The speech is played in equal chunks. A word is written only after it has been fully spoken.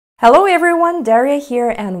Hello everyone, Daria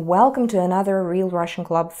here and welcome to another Real Russian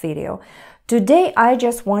Club video. Today I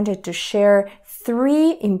just wanted to share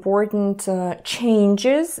three important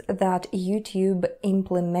changes that YouTube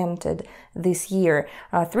implemented this year.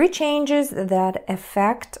 Three changes that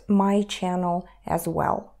affect my channel as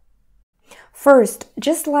well. First,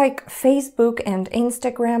 just like Facebook and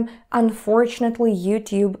Instagram, unfortunately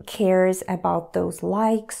YouTube cares about those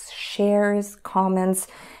likes, shares, comments,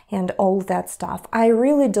 and all that stuff. I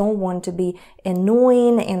really don't want to be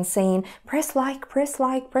annoying and saying, press like,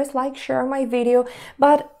 share my video.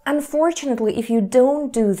 But unfortunately, if you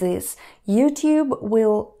don't do this, YouTube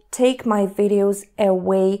will take my videos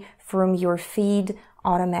away from your feed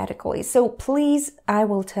automatically. So please, I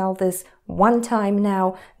will tell this one time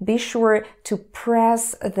now, be sure to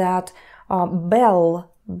press that bell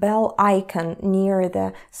icon near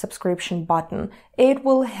the subscription button. It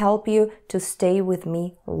will help you to stay with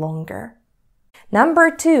me longer.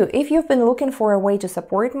 Number two, if you've been looking for a way to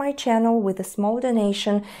support my channel with a small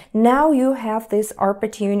donation, now you have this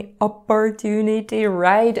opportunity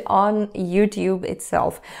right on YouTube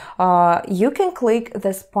itself. You can click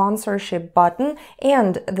the sponsorship button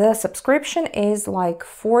and the subscription is like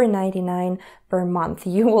 $4.99 per month.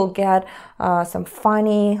 You will get some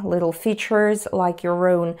funny little features like your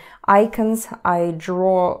own icons. I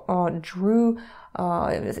drew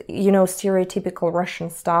stereotypical Russian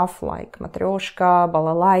stuff like matryoshka,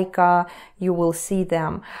 balalaika. You will see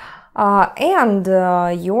them. And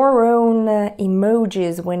your own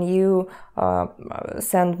emojis when you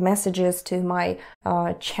send messages to my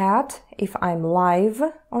chat if I'm live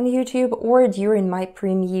on YouTube or during my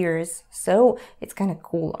premieres. So it's kind of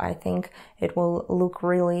cool. I think it will look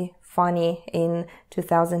really funny in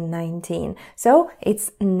 2019. So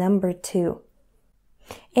it's number two.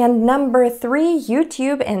 And number three,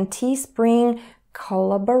 YouTube and Teespring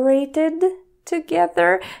collaborated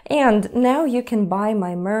together, and now you can buy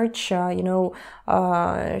my merch,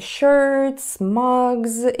 shirts,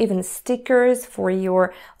 mugs, even stickers for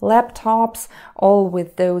your laptops, all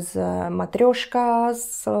with those matryoshkas,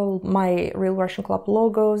 so my Real Russian Club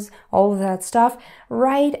logos, all of that stuff,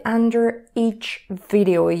 right under each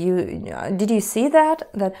video. Did you see that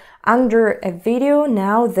under a video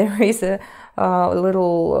now there is a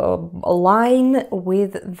little line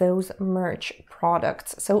with those merch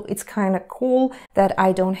products. So it's kind of cool that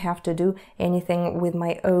I don't have to do anything with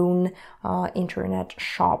my own internet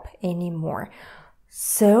shop anymore.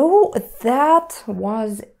 So that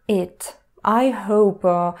was it. I hope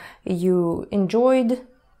you enjoyed.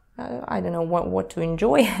 I don't know what to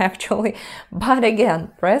enjoy actually, but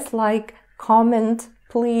again, press like, comment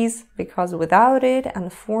please, because without it,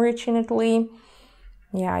 unfortunately,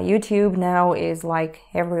 yeah, YouTube now is like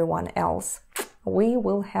everyone else. We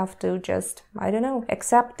will have to just,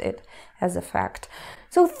 accept it as a fact.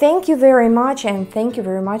 So thank you very much, and thank you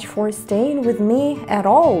very much for staying with me at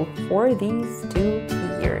all for these 2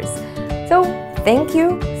 years. So thank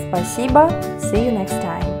you, спасибо, see you next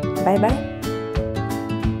time. Bye-bye.